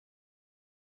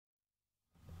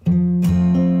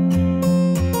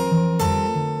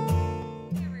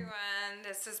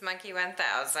is Monkey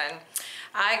 1000.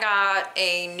 I got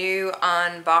a new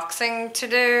unboxing to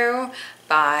do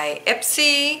by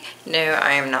Ipsy. No,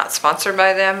 I am not sponsored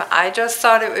by them. I just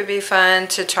thought it would be fun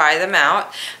to try them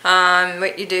out.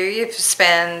 What you do, you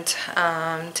spend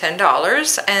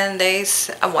 $10 and they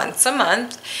once a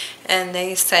month, and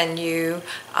they send you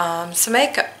some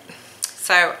makeup.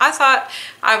 So I thought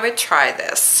I would try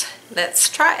this. Let's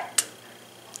try it.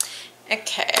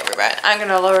 Okay, everybody, I'm going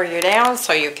to lower you down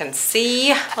so you can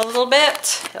see a little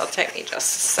bit. It'll take me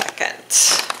just a second.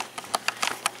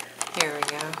 Here we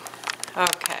go.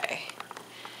 Okay.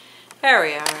 There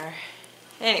we are.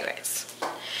 Anyways.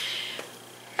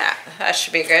 Yeah, that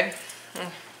should be good.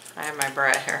 I have my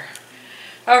bread here.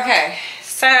 Okay,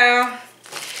 so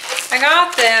I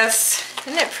got this.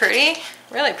 Isn't it pretty?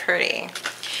 Really pretty.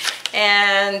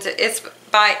 And it's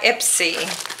by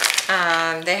Ipsy.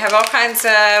 They have all kinds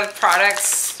of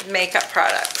products, makeup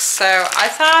products. So I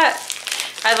thought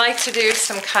I'd like to do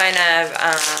some kind of,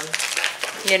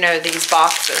 you know, these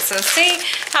boxes and see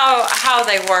how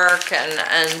they work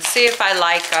and see if I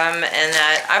like them. And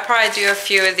I probably do a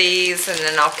few of these and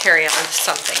then I'll carry on to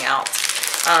something else.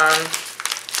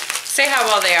 See how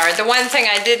well they are. The one thing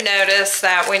I did notice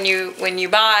that when you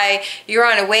buy, you're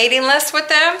on a waiting list with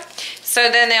them.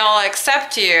 So then they'll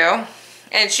accept you.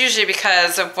 And it's usually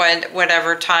because of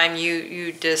whatever time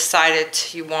you decided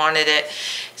you wanted it.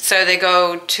 So they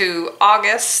go to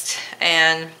August,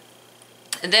 and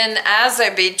then as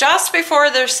it be just before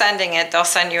they're sending it, they'll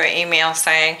send you an email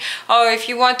saying, oh, if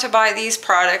you want to buy these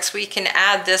products, we can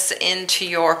add this into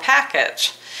your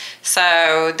package.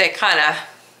 So they kind of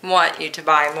want you to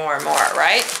buy more and more,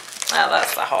 right? Well,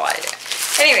 that's the whole idea.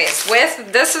 Anyways,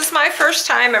 this is my first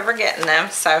time ever getting them.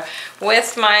 So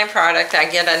with my product, I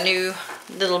get a new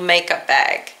little makeup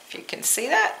bag. If you can see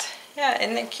that. Yeah,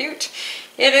 isn't it cute?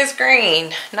 It is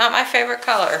green. Not my favorite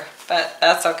color, but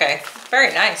that's okay.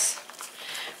 Very nice.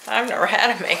 I've never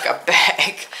had a makeup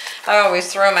bag. I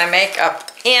always throw my makeup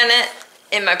in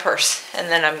my purse, and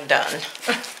then I'm done.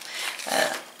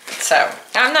 So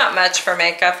I'm not much for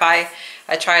makeup. I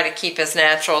try to keep as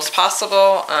natural as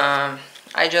possible.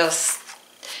 I just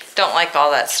don't like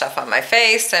all that stuff on my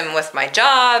face, and with my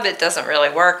job it doesn't really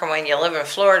work, and when you live in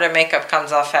Florida, makeup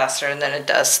comes off faster than it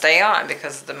does stay on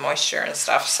because of the moisture and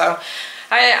stuff. So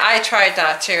I tried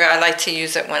not to. I like to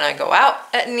use it when I go out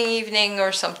in the evening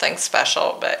or something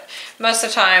special, but most of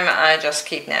the time I just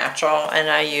keep natural, and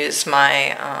I use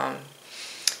my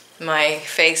my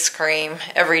face cream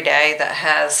every day that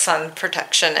has sun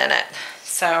protection in it.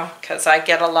 So because I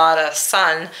get a lot of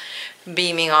sun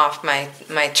beaming off my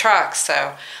truck,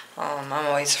 so I'm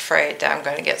always afraid that I'm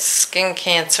going to get skin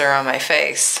cancer on my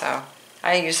face, so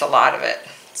I use a lot of it.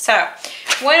 So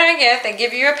when they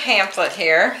give you a pamphlet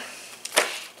here,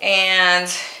 and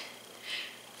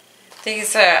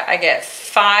these I get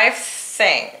 5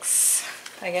 things.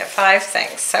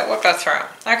 So we'll go through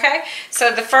them. Okay,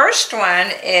 so the first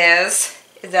one is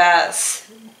the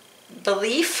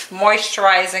Belief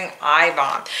Moisturizing Eye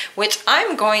Balm, which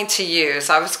I'm going to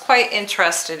use. I was quite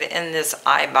interested in this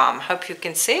eye balm. Hope you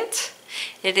can see it.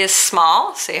 It is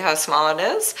small. See how small it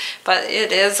is? But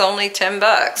it is only 10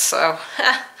 bucks. So,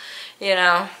 you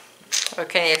know, what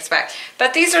can you expect?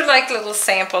 But these are like little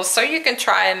samples, so you can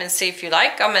try them and see if you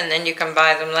like them, and then you can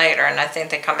buy them later. And I think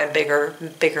they come in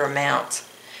bigger amounts.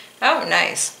 Oh,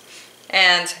 nice.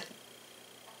 And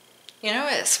you know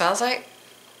what it smells like?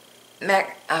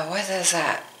 What is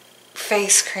that?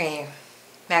 Face cream.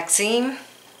 Maxime,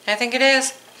 I think it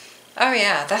is. Oh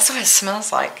yeah, that's what it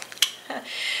smells like.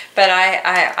 But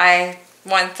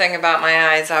one thing about my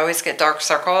eyes, I always get dark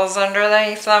circles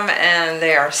underneath them, and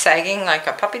they are sagging like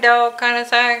a puppy dog kind of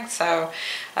thing. So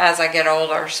as I get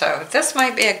older, so this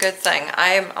might be a good thing. I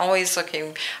am always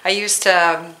looking. I used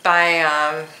to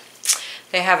buy,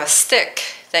 they have a stick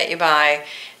that you buy.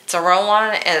 It's a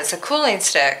roll-on, and it's a cooling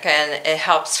stick, and it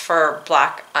helps for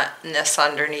blackness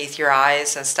underneath your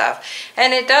eyes and stuff.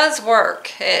 And it does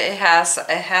work. It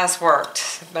has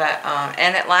worked, but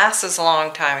and it lasts a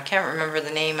long time. I can't remember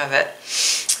the name of it,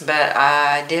 but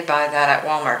I did buy that at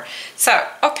Walmart. So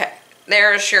okay,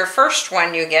 there's your first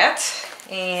one you get.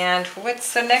 And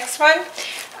what's the next one?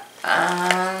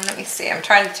 Let me see. I'm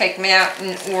trying to take them out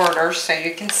in order so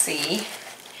you can see.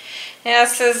 Now,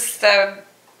 this is the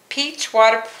Peach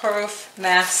Waterproof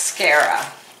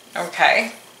Mascara.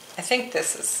 Okay, I think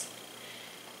this is,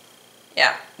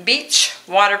 yeah, Beach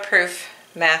Waterproof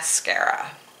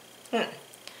Mascara.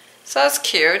 So it's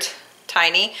cute,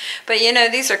 tiny, but you know,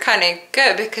 these are kind of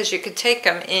good because you could take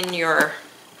them in your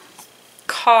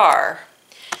car.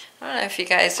 I don't know if you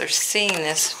guys are seeing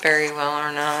this very well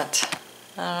or not.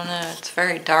 I don't know, it's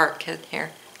very dark in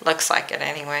here. Looks like it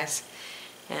anyways.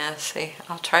 Yeah, see,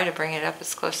 I'll try to bring it up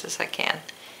as close as I can.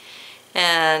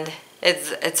 And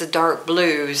it's a dark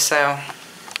blue, so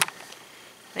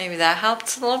maybe that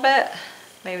helps a little bit.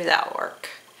 Maybe that'll work.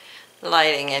 The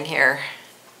lighting in here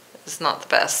is not the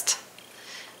best.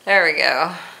 There we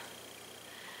go.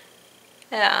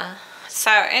 Yeah.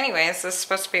 So anyways, this is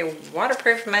supposed to be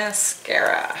waterproof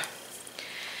mascara.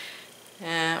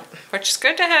 Yeah, which is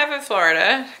good to have in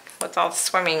Florida with all the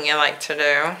swimming you like to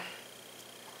do.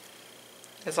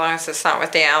 As long as it's not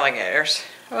with the alligators.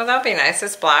 Well, that'll be nice.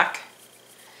 It's black.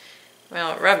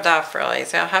 Well, it rubbed off really,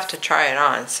 so I'll have to try it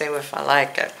on and see if I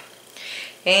like it.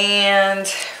 And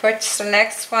what's the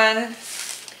next one?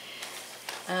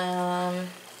 The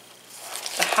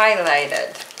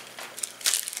highlighted.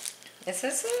 Is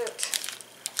this it?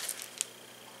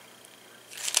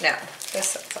 No,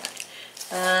 this isn't.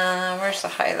 Where's the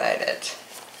highlighted?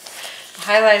 The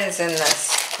highlight is in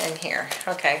this, in here.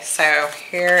 Okay, so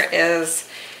here is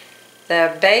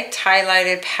the baked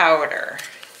highlighted powder.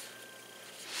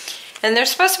 And they're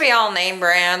supposed to be all name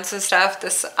brands and stuff.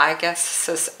 This, I guess,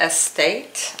 says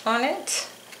Estate on it.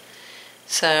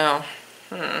 So,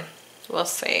 we'll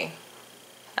see.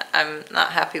 I'm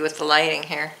not happy with the lighting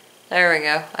here. There we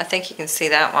go. I think you can see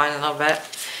that one a little bit.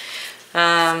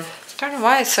 I don't know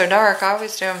why it's so dark. I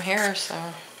always do them here,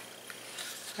 so.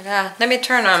 Yeah. Let me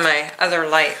turn on my other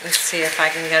light and see if I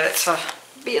can get it to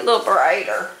be a little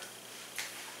brighter.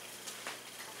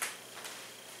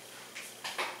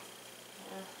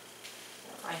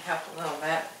 That might help a little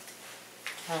bit.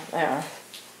 Right there.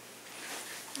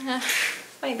 Yeah,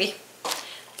 maybe.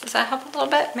 Does that help a little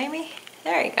bit? Maybe?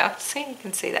 There you go. See, you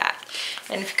can see that.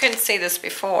 And if you couldn't see this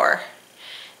before,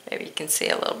 maybe you can see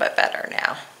a little bit better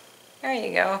now. There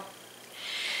you go.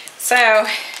 So,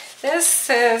 this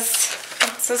is,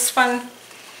 what's this one?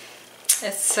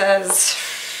 It says,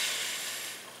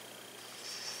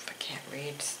 I can't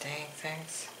read dang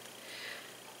things.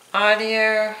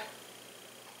 Audio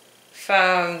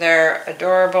from their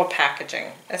adorable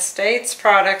packaging. Estate's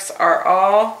products are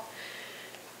all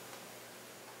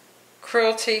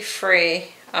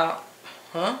cruelty-free. Oh,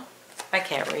 huh? I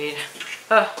can't read.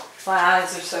 Oh, my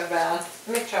eyes are so bad.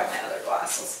 Let me try my other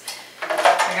glasses.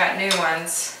 I got new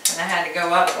ones, and I had to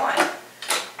go up one.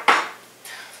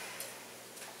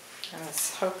 I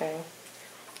was hoping.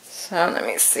 So let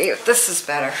me see if this is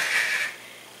better.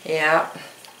 Yeah.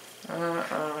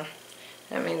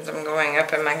 That means I'm going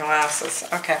up in my glasses.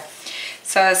 Okay.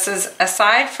 So it says,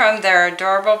 aside from their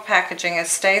adorable packaging,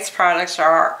 Estate's products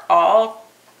are all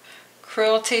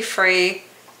cruelty-free,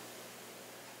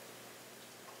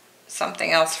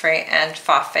 something else free, and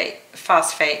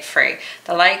phosphate free.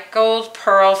 The light gold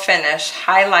pearl finish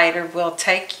highlighter will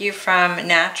take you from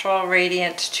natural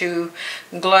radiant to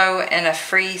glow in a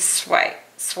free swipe.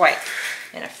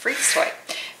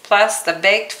 Plus, the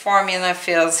baked formula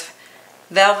feels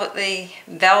velvetly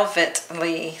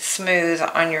smooth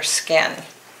on your skin.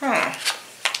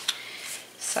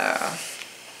 So,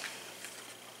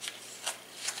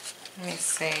 let me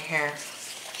see here.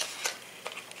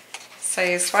 So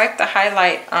you swipe the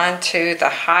highlight onto the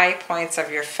high points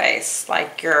of your face,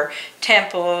 like your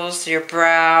temples, your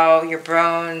brow, your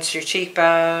bones, your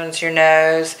cheekbones, your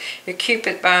nose, your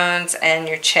cupid bones, and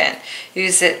your chin.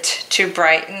 Use it to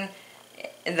brighten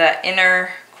the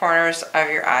inner corners of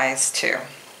your eyes too.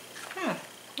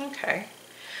 Okay.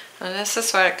 Well, this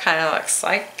is what it kind of looks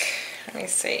like. Let me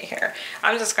see here.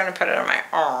 I'm just going to put it on my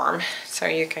arm so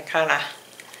you can kind of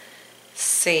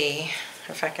see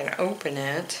if I can open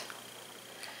it.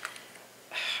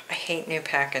 I hate new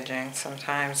packaging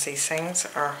sometimes. These things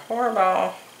are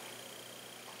horrible.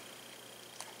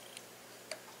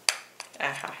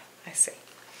 Aha, I see.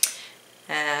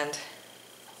 And,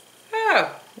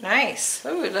 oh, nice.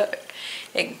 Oh, look.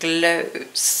 It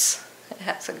glows. It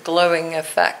has a glowing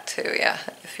effect too, yeah,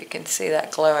 if you can see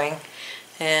that glowing.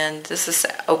 And this is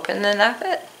the opening of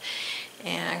it.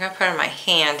 And I'm going to put it on my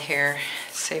hand here,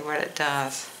 see what it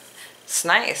does. It's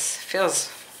nice. It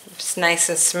feels nice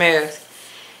and smooth.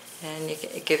 And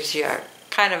it gives you a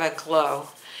kind of a glow.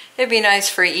 It'd be nice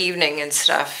for evening and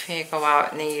stuff. You go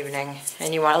out in the evening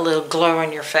and you want a little glow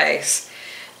on your face.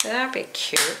 That'd be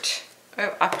cute.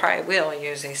 Oh, I probably will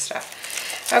use these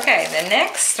stuff. Okay, the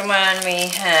next one we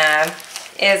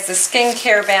have is the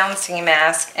Skincare Balancing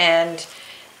Mask and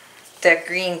the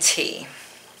green tea.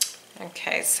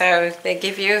 Okay, so they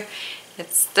give you,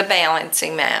 it's the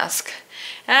balancing mask.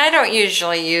 And I don't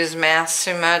usually use masks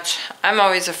too much. I'm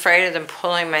always afraid of them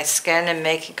pulling my skin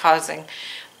and causing,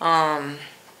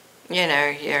 you know,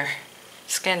 your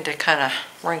skin to kind of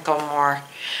wrinkle more.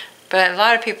 But a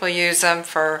lot of people use them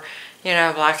for, you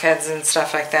know, blackheads and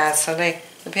stuff like that. So they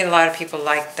A lot of people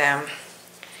like them.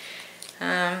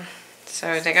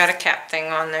 So they got a cap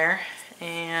thing on there,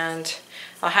 and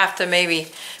I'll have to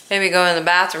maybe go in the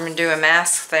bathroom and do a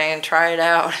mask thing and try it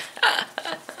out.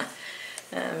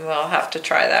 And we'll have to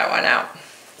try that one out.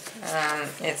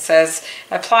 It says,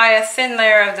 apply a thin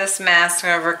layer of this mask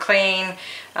over clean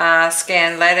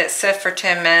skin. Let it sit for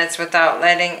 10 minutes without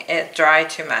letting it dry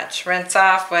too much. Rinse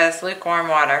off with lukewarm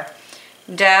water.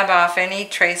 Dab off any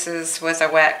traces with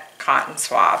a wet cotton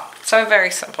swab. So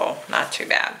very simple, not too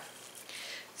bad.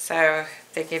 So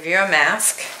they give you a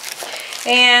mask.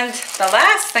 And the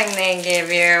last thing they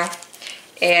give you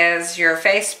is your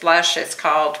face blush. It's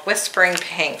called Whispering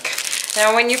Pink.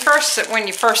 Now when you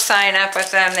first sign up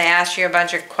with them, they ask you a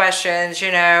bunch of questions, you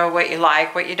know, what you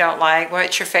like, what you don't like,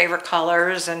 what's your favorite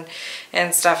colors and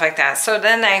stuff like that. So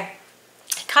then they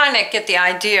kind of get the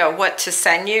idea of what to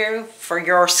send you for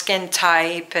your skin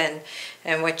type and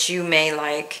what you may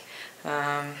like.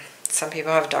 Some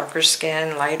people have darker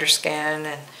skin, lighter skin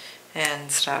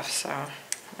and stuff. So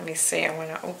let me see, I want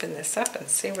to open this up and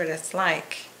see what it's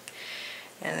like.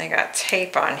 And they got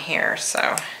tape on here, so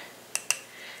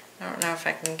I don't know if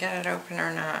I can get it open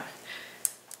or not.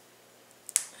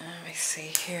 Let me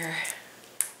see here.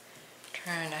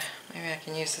 Maybe I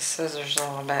can use the scissors a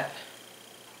little bit.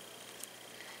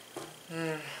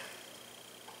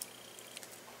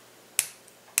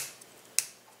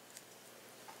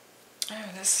 Oh,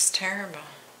 this is terrible.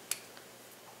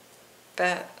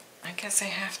 But I guess I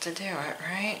have to do it,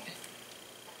 right?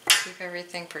 Keep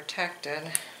everything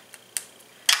protected.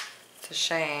 It's a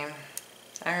shame.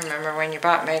 I remember when you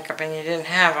bought makeup and you didn't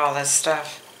have all this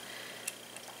stuff,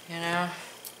 you know,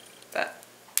 but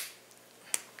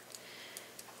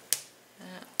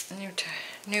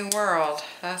new world,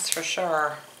 that's for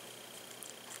sure.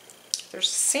 There's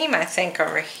a seam, I think,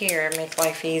 over here to make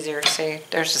life easier. See,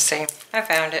 there's a seam. I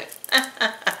found it.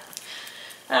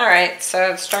 Alright,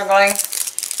 so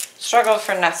struggled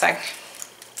for nothing.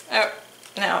 Oh.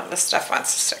 Now this stuff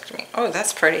wants to stick to me. Oh,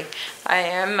 that's pretty. I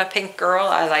am a pink girl.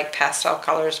 I like pastel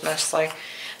colors mostly.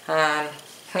 Yeah,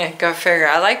 go figure.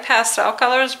 I like pastel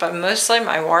colors, but mostly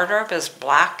my wardrobe is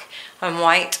black and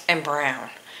white and brown.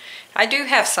 I do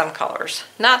have some colors.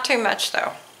 Not too much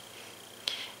though.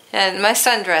 And my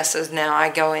sundresses now, I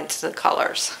go into the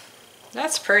colors.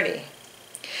 That's pretty.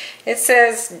 It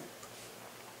says,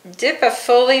 dip a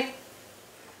fully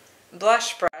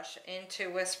blush brush into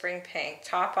Whispering Pink,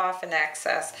 top off in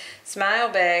excess, smile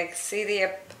big, see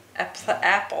the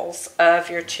apples of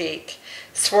your cheek,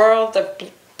 swirl the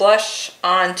blush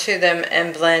onto them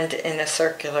and blend in a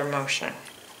circular motion.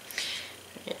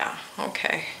 Yeah,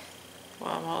 okay,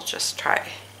 well, we'll just try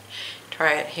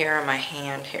it here on my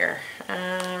hand here.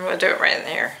 We'll do it right in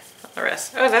there on the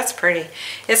wrist. Oh, that's pretty.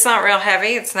 It's not real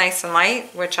heavy, it's nice and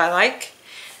light, which I like.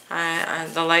 I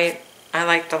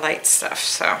like the light stuff,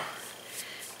 so.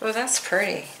 Oh, that's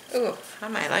pretty. Ooh, I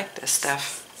might like this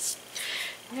stuff.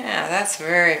 Yeah, that's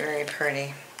very, very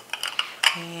pretty.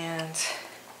 And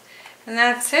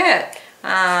that's it.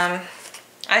 I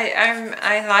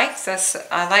like this.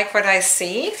 I like what I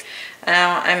see.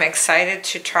 I'm excited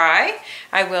to try.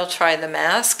 I will try the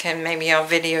mask and maybe I'll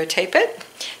videotape it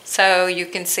so you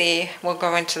can see. We'll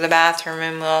go into the bathroom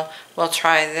and we'll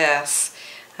try this,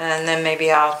 and then maybe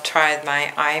I'll try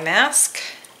my eye mask,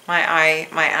 my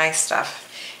eye stuff.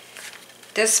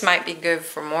 This might be good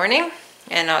for morning,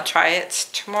 and I'll try it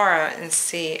tomorrow and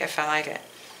see if I like it.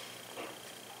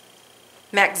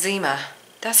 Maxima.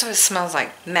 That's what it smells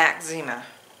like. Maxima.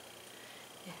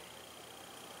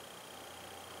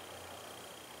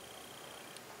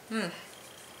 Oh,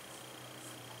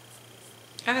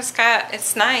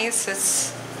 it's nice.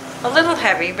 It's a little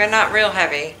heavy, but not real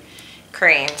heavy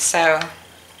cream. So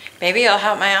maybe it'll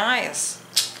help my eyes.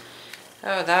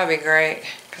 Oh, that would be great,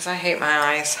 because I hate my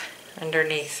eyes.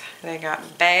 Underneath they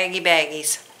got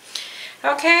baggies.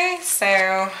 Okay,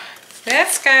 so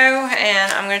let's go,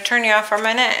 and I'm going to turn you off for a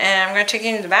minute, and I'm going to take you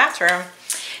into the bathroom,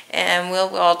 and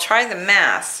we'll try the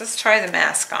mask. Let's try the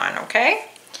mask on, okay?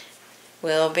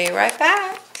 We'll be right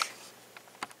back.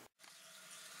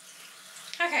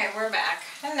 Okay, we're back,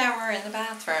 and now we're in the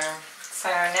bathroom. So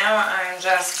now I'm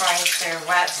just going to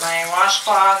wet my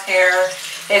washcloth here.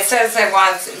 It says it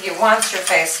wants your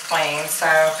face clean,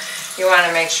 so you want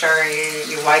to make sure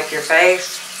you wipe your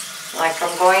face like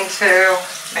I'm going to.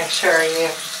 Make sure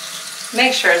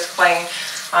it's clean.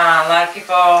 A lot of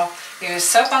people use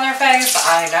soap on their face.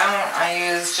 I don't.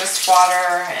 I use just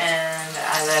water and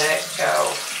I let it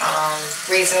go.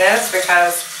 Reason is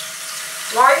because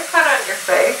the more you put on your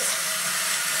face,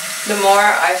 the more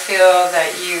I feel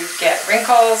that you get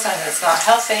wrinkles and it's not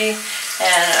healthy.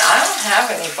 And I don't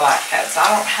have any blackheads. I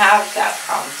don't have that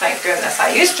problem, thank goodness. I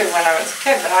used to when I was a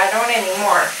kid, but I don't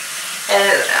anymore.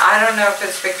 And I don't know if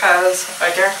it's because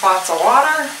I drink lots of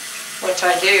water, which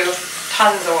I do,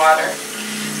 tons of water,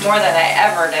 more than I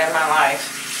ever did in my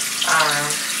life.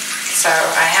 So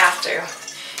I have to.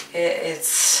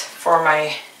 It's for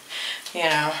my, you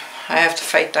know, I have to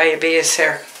fight diabetes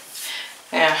here.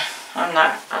 Yeah,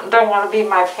 I don't want to be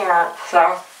my parent,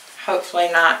 so hopefully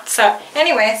not. So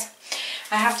anyways,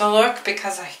 I have to look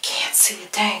because I can't see a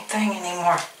dang thing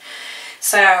anymore.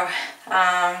 So,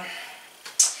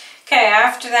 okay,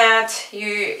 after that,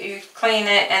 you clean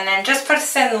it and then just put a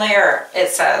thin layer, it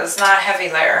says, not a heavy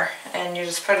layer. And you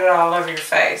just put it all over your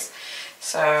face.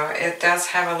 So it does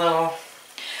have a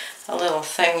little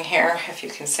thing here, if you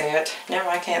can see it. No,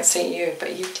 I can't see you,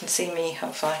 but you can see me,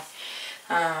 hopefully.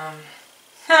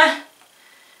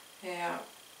 Yeah.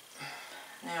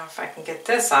 Now if I can get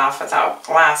this off without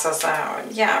glasses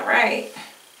out. Yeah, right.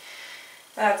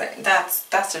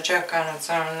 That's a joke on its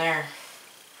own there.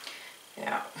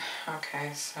 Yeah.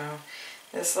 Okay, so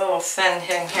this little thin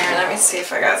thing here, let me see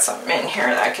if I got something in here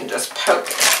that I can just poke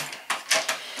it.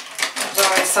 There's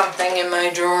always something in my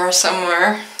drawer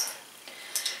somewhere.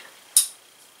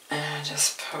 And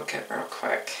just poke it real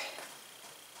quick.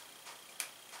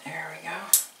 There we go.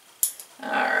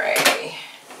 Alrighty.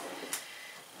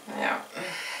 Yeah.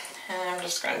 And I'm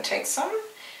just going to take some.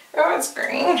 Oh, it's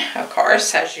green. Of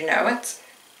course, as you know, it's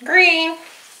green.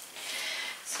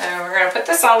 So we're going to put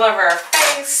this all over our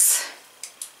face.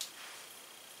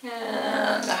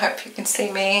 And I hope you can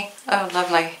see me. Oh,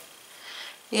 lovely.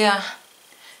 Yeah.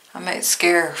 I might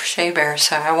scare Shea Bear,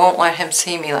 so I won't let him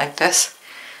see me like this.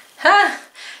 Huh?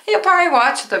 He'll probably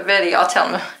watch the video. I'll tell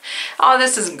him, oh,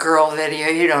 this is a girl video.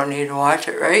 You don't need to watch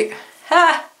it, right?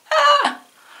 Ha! Ha!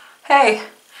 Hey,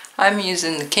 I'm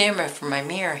using the camera for my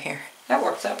mirror here. That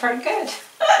works out pretty good.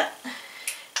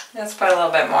 Let's put a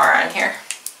little bit more on here.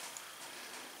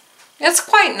 It's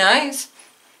quite nice.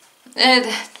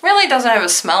 It really doesn't have a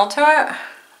smell to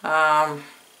it.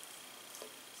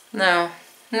 No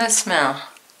smell.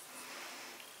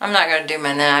 I'm not going to do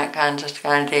my neck. I'm just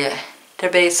going to do it to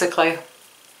basically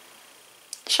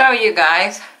show you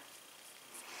guys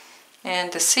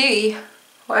and to see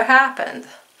what happened.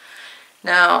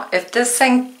 Now, if this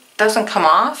thing doesn't come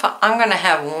off, I'm going to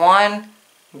have one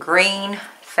green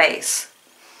face.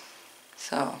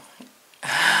 So,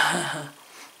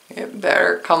 it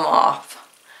better come off.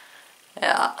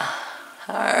 Yeah.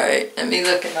 Alright, let me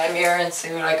look in my mirror and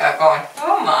see what I got going.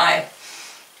 Oh my.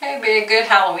 That'd be a good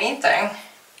Halloween thing.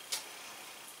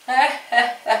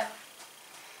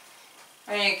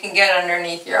 And you can get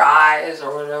underneath your eyes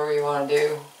or whatever you want to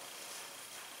do.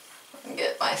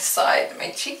 Get my side,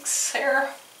 my cheeks here.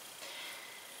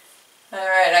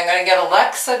 Alright, I'm going to get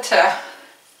Alexa to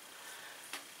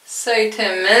say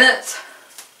 10 minutes.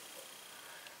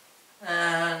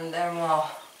 And then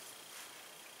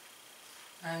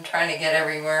I'm trying to get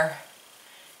everywhere,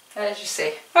 as you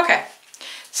see. Okay,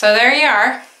 so there you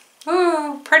are.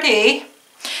 Ooh, pretty.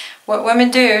 What women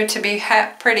do to be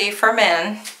pretty for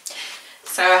men.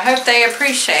 So I hope they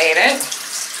appreciate it.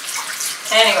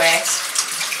 Anyways,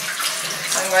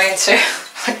 I'm going to,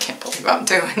 I can't believe I'm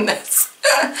doing this.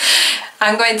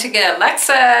 I'm going to get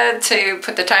Alexa to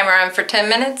put the timer on for 10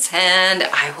 minutes and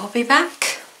I will be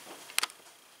back.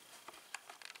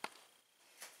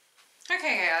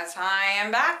 Okay guys, I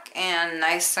am back and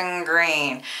nice and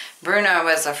green. Bruno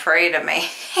was afraid of me.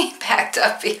 He backed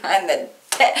up behind the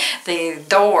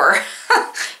door.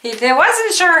 He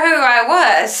wasn't sure who I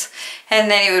was. And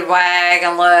then he would wag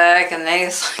and look and then he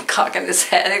was like cocking his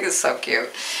head. It was so cute.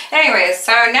 Anyways,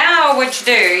 so now what you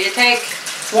do, you take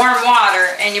warm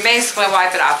water and you basically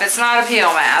wipe it off. It's not a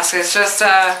peel mask, it's just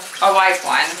a wipe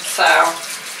one. So,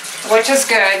 which is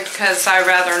good because I'd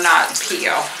rather not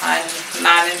peel. I'm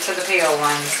not into the peel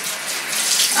ones.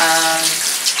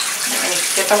 Let me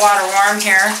get the water warm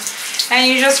here. And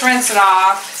you just rinse it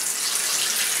off.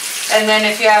 And then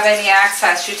if you have any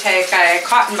excess, you take a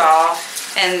cotton ball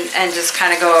and just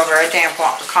kind of go over a damp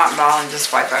cotton ball and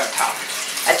just wipe out top.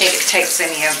 I think it takes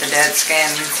any of the dead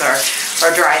skins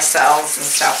or dry cells and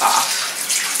stuff off.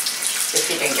 If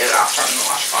you didn't get it off from the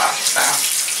washcloth.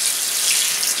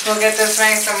 So we'll get this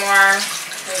nice and warm.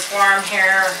 It's warm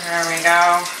here. There we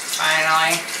go.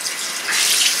 Finally.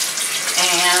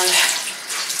 And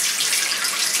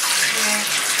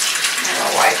I'm going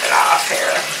to wipe it off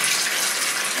here.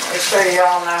 I'm sure you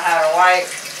all know how to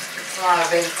wipe. It's not a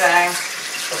big thing.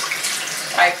 Just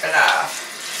wipe it off.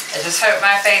 I just hope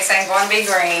my face ain't going to be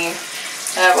green.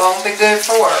 That won't be good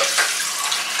for work.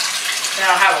 You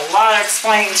know, I have a lot of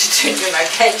explaining to do to my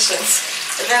patients.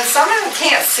 But then some of them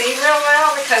can't see real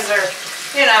well because they're,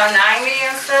 you know, 90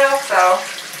 and stuff, so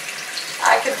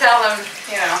I could tell them,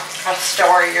 you know, a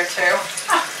story or two.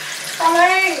 Oh,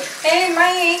 hey,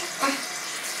 Mike.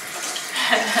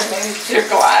 Maybe your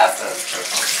glasses or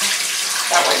something.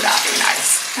 That would not be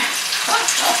nice.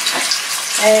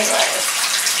 Anyways.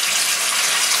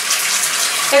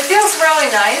 It feels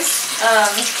really nice.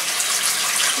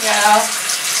 You know,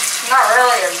 I'm not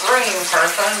really a green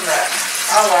person, but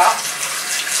oh well.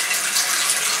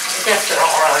 I guess it don't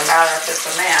really matter if it's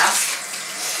a mask.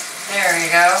 There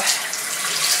you go.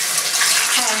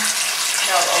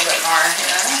 Got a little bit more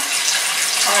here.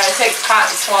 I'm going to take a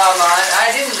cotton swab on it.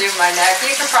 I didn't do my neck.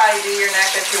 You could probably do your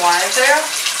neck if you wanted to.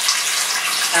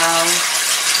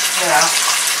 You know,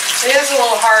 it is a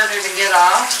little harder to get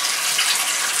off.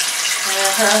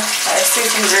 I see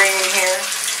some green here.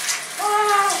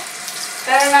 Oh,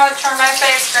 better not turn my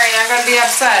face green. I'm going to be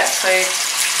upset. See,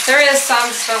 there is some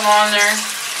still on there.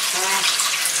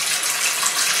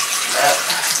 But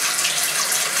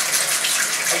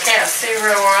I can't see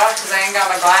real well because I ain't got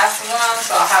my glasses on,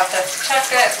 so I'll have to check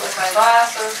it with my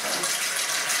glasses.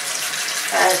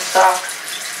 And stuff.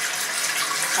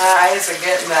 My eyes are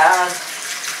getting bad.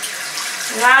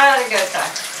 Not a good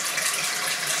time.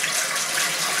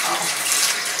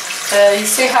 You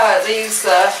see how it leaves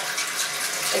the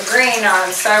green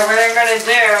on. So what I'm going to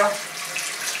do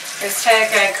is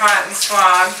take a cotton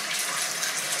swab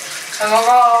and we'll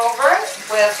go over it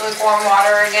with lukewarm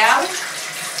water again.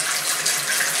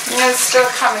 And it's still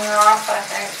coming off, I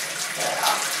think.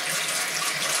 Yeah.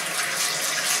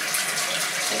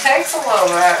 It takes a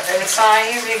little bit. It's not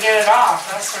easy to get it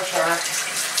off, that's for sure.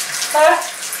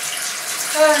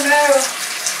 Oh no.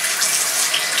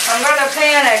 I'm going to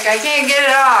panic. I can't get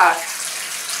it off.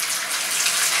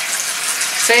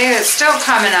 See, it's still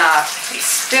coming off. It's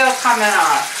still coming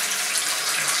off.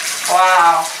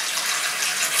 Wow.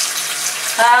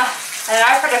 And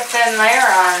I put a thin layer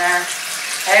on there.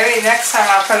 Maybe next time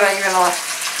I'll put even a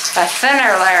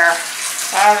thinner layer.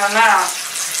 I don't know.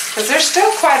 Because there's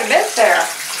still quite a bit there.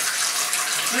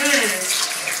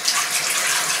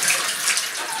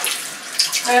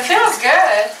 But it feels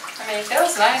good. I mean, it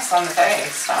feels nice on the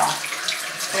face, so,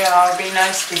 you know, it'd be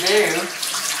nice to do.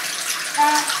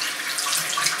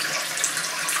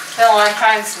 Feel like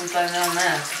trying something on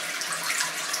this.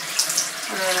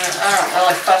 I don't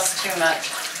really fuss too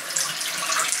much.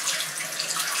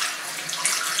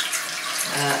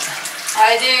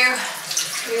 I do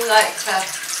like to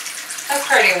look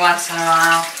pretty once in a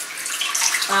while.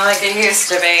 Not like it used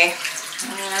to be.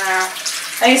 Yeah.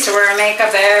 I used to wear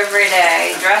makeup every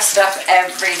day, dressed up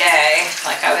every day,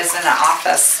 like I was in an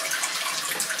office.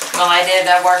 Well, I did.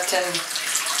 I worked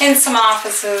in some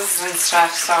offices and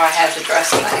stuff, so I had to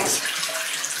dress nice.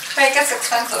 But it gets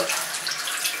expensive.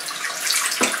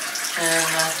 And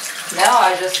now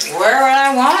I just wear what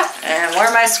I want and wear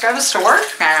my scrubs to work,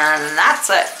 and that's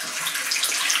it.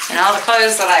 And all the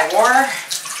clothes that I wore,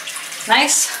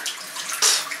 nice,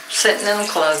 sitting in the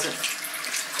closet.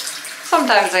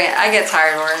 Sometimes I get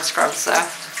tired of wearing scrubs though.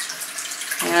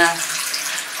 Yeah.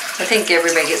 I think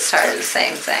everybody gets tired of the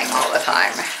same thing all the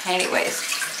time. Anyways.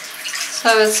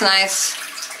 So it's nice.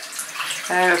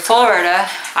 In Florida,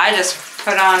 I just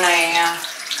put on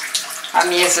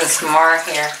I'm using some more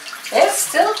here.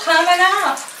 It's still coming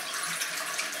off.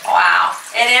 Wow.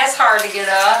 It is hard to get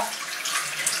off.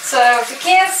 So if you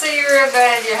can't see real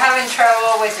good, you're having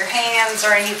trouble with your hands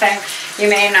or anything, you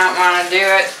may not want to do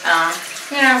it.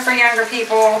 You know, for younger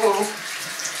people who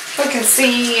can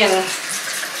see and,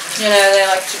 you know, they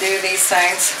like to do these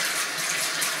things.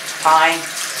 Fine.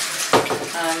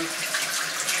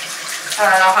 I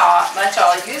don't know how much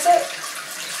I'll use it.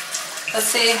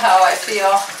 Let's see how I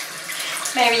feel.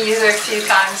 Maybe use it a few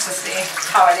times to see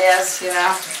how it is, you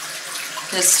know.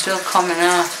 It's still coming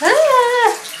off.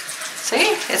 Ah!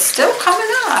 See? It's still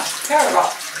coming off. Terrible.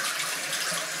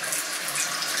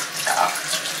 So,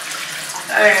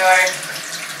 anyway.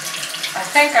 I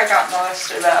think I got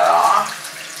most of that off.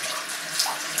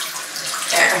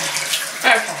 There.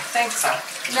 Okay, I think so.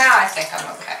 Now I think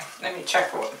I'm okay. Let me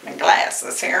check with my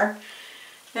glasses here.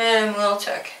 And we'll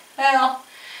check. Well,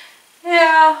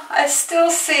 yeah, I still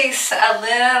see a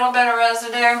little bit of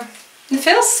residue. It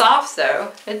feels soft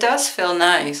though. It does feel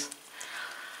nice.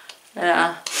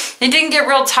 Yeah. It didn't get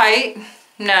real tight.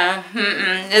 No.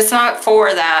 It's not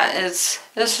for that. It's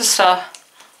just a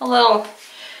little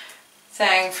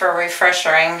thing for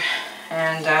refreshing,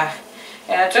 and yeah,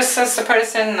 it just says to put a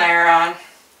thin layer on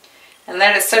and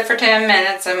let it sit for 10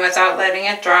 minutes and without letting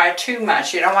it dry too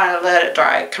much. You don't want to let it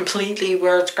dry completely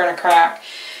where it's going to crack.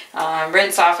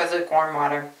 Rinse off with lukewarm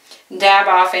water. Dab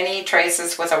off any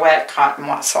traces with a wet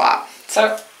cotton swab.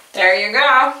 So there you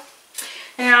go.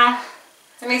 Now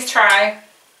let me try,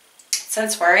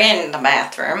 since we're in the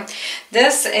bathroom,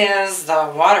 this is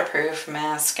the waterproof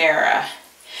mascara.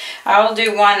 I'll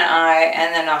do one eye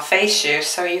and then I'll face you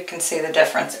so you can see the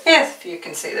difference, if you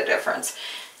can see the difference.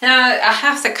 Now I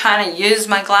have to kind of use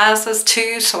my glasses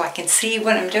too so I can see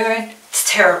what I'm doing. It's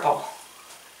terrible,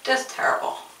 just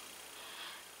terrible.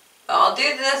 I'll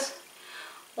do this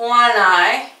one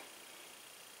eye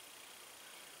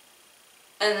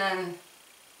and then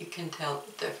you can tell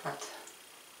the difference.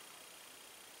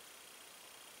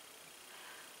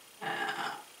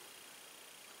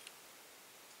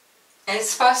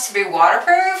 It's supposed to be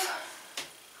waterproof.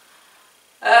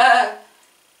 Yeah,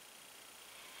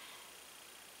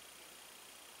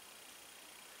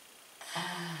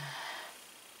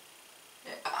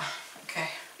 okay.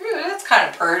 Ooh, that's kind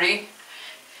of pretty.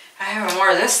 I haven't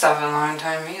worn this stuff in a long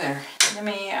time either. Let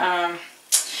me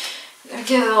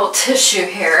get a little tissue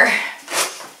here.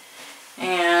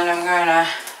 And I'm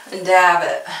going to dab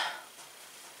it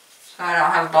so I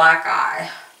don't have a black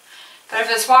eye. But if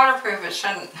it's waterproof, it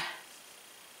shouldn't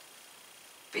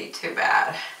be too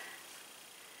bad.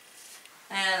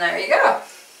 And there you go.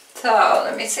 So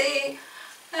let me see.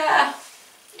 Yeah,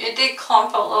 it did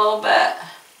clump a little bit.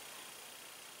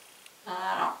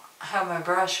 I don't have my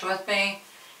brush with me.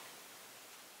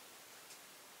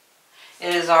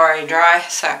 It is already dry,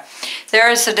 so there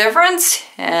is a difference,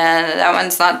 and that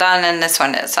one's not done and this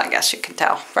one is, I guess you can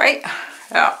tell, right?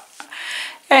 Yeah,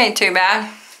 it ain't too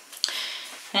bad.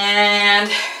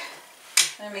 And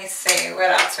let me see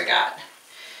what else we got.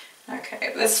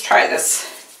 Okay, let's try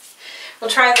this. We'll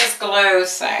try this glow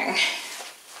thing.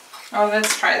 Oh,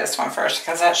 let's try this one first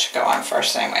because that should go on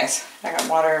first anyways. I got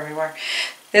water everywhere.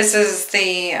 This is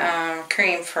the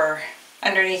cream for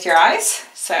underneath your eyes,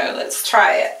 so let's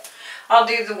try it. I'll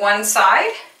do the one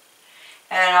side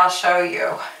and I'll show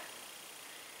you.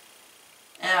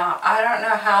 Now, I don't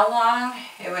know how long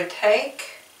it would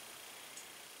take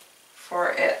for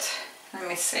it. Let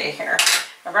me see here.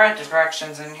 I brought the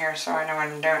directions in here so I know what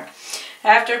I'm doing.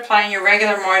 After applying your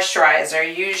regular moisturizer,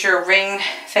 use your ring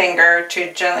finger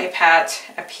to gently pat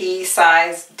a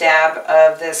pea-sized dab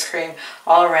of this cream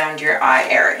all around your eye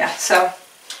area. So,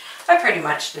 I pretty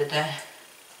much did that.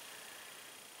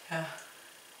 So,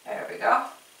 there we go.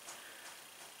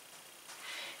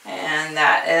 And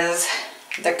that is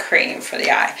the cream for the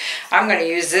eye. I'm going to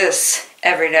use this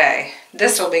every day.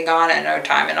 This will be gone in no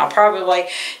time, and I'll probably,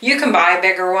 you can buy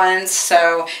bigger ones,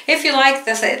 so if you like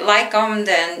this, like them,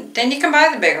 then you can buy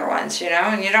the bigger ones, you know,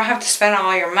 and you don't have to spend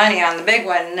all your money on the big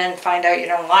one and then find out you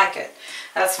don't like it.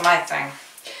 That's my thing.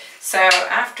 So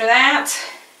after that,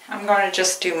 I'm going to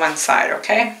just do one side,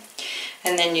 okay?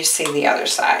 And then you see the other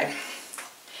side.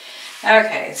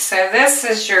 Okay, so this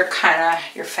is your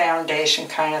foundation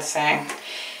kind of thing.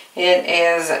 It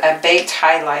is a baked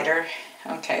highlighter.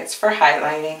 Okay, it's for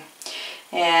highlighting.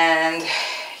 And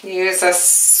you use a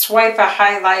swipe of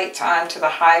highlight onto the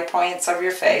high points of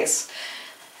your face.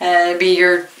 And it'd be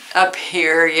your up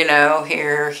here, you know,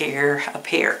 here, here, up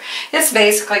here. This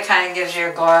basically kind of gives you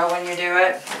a glow when you do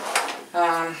it.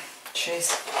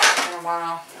 Geez, been a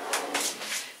while.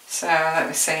 So let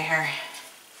me see here.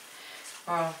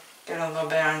 We'll get a little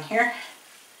bit on here.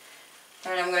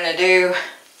 And I'm going to do,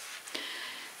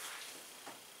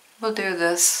 we'll do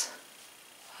this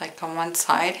like on one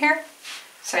side here,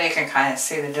 so you can kind of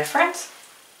see the difference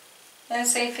and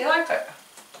see if you like it.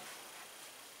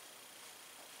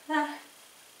 Yeah.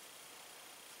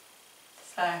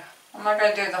 So I'm not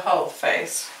going to do the whole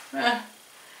face.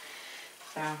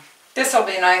 So this will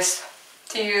be nice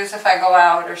to use if I go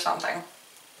out or something.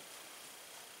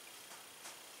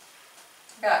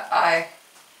 I got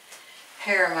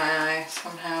hair in my eye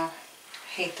somehow.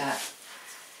 I hate that.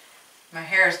 My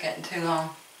hair is getting too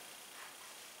long.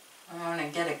 I want to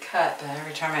get it cut, but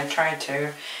every time I try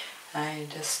to, I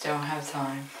just don't have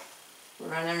time.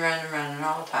 Running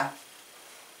all the time.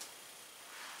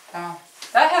 So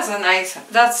that has a nice,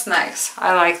 that's nice.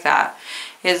 I like that.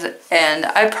 And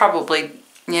I probably,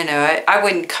 you know, I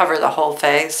wouldn't cover the whole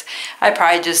face. I'd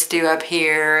probably just do up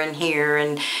here and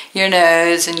your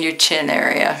nose and your chin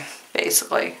area,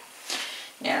 basically.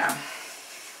 You know.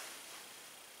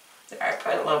 There, I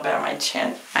put a little bit on my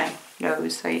chin, my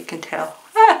nose, so you can tell.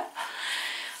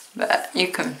 But you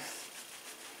can,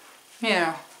 you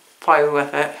know, play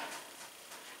with it.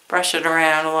 Brush it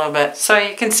around a little bit so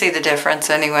you can see the difference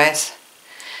anyways.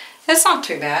 It's not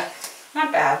too bad.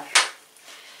 Not bad.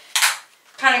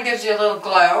 Kind of gives you a little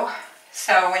glow.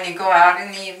 So when you go out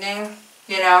in the evening,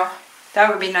 you know, that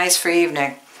would be nice for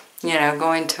evening. you know,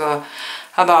 going to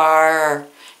a bar or,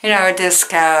 you know, a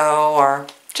disco or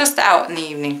just out in the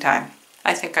evening time.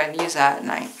 I think I'd use that at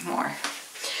night more.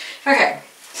 Okay,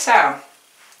 so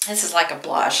this is like a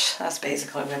blush. That's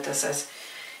basically what this is.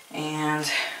 And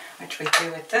what we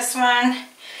do with this one,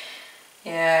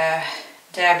 yeah,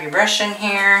 dab your brush in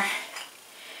here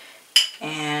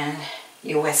and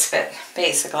you wisp it,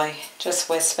 basically. Just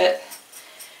wisp it.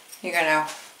 You're gonna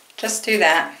just do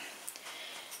that.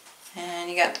 And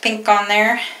you got the pink on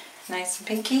there, nice and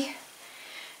pinky.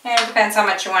 And it depends how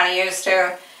much you want to use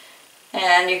too.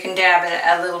 And you can dab it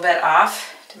a little bit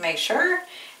off to make sure.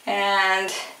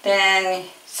 And then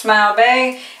smile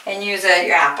big and use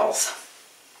your apples.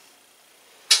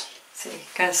 So you're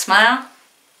gonna smile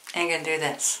and you're gonna do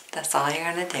this. That's all you're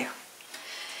gonna do.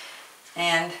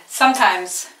 And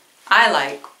sometimes I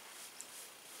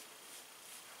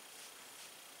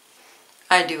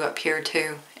do up here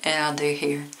too, and I'll do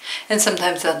here. And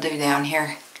sometimes I'll do down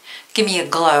here. Give me a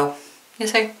glow. You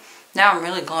see? Now I'm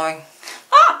really glowing.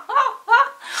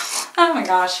 Oh my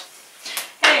gosh.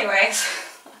 Anyways.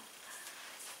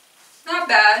 Not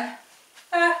bad.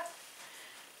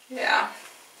 Yeah.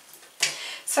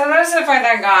 So those are what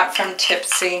I got from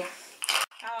Ipsy.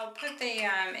 I'll put the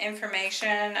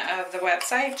information of the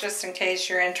website just in case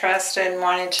you're interested in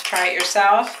wanting to try it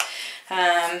yourself.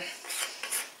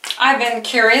 I've been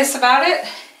curious about it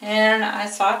and I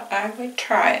thought I would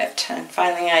try it, and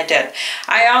finally I did.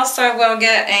 I also will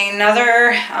get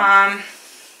another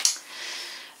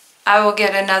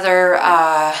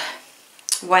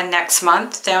one next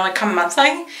month. They only come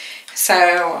monthly,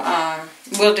 so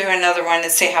we'll do another one to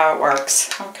see how it works.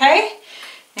 Okay,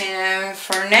 and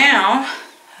for now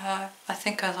I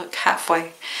think I look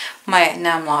halfway.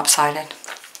 Now I'm lopsided.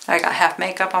 I got half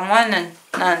makeup on one and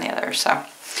none on the other. So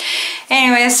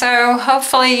anyway, so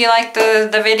hopefully you liked the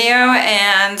video,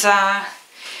 and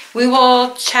we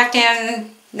will check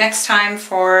in next time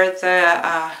for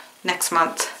the next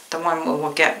month, the one we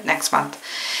will get next month.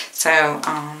 So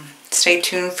stay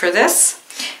tuned for this.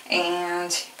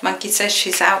 And Monkey says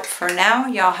she's out for now.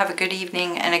 Y'all have a good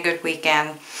evening and a good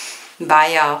weekend.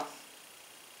 Bye, y'all.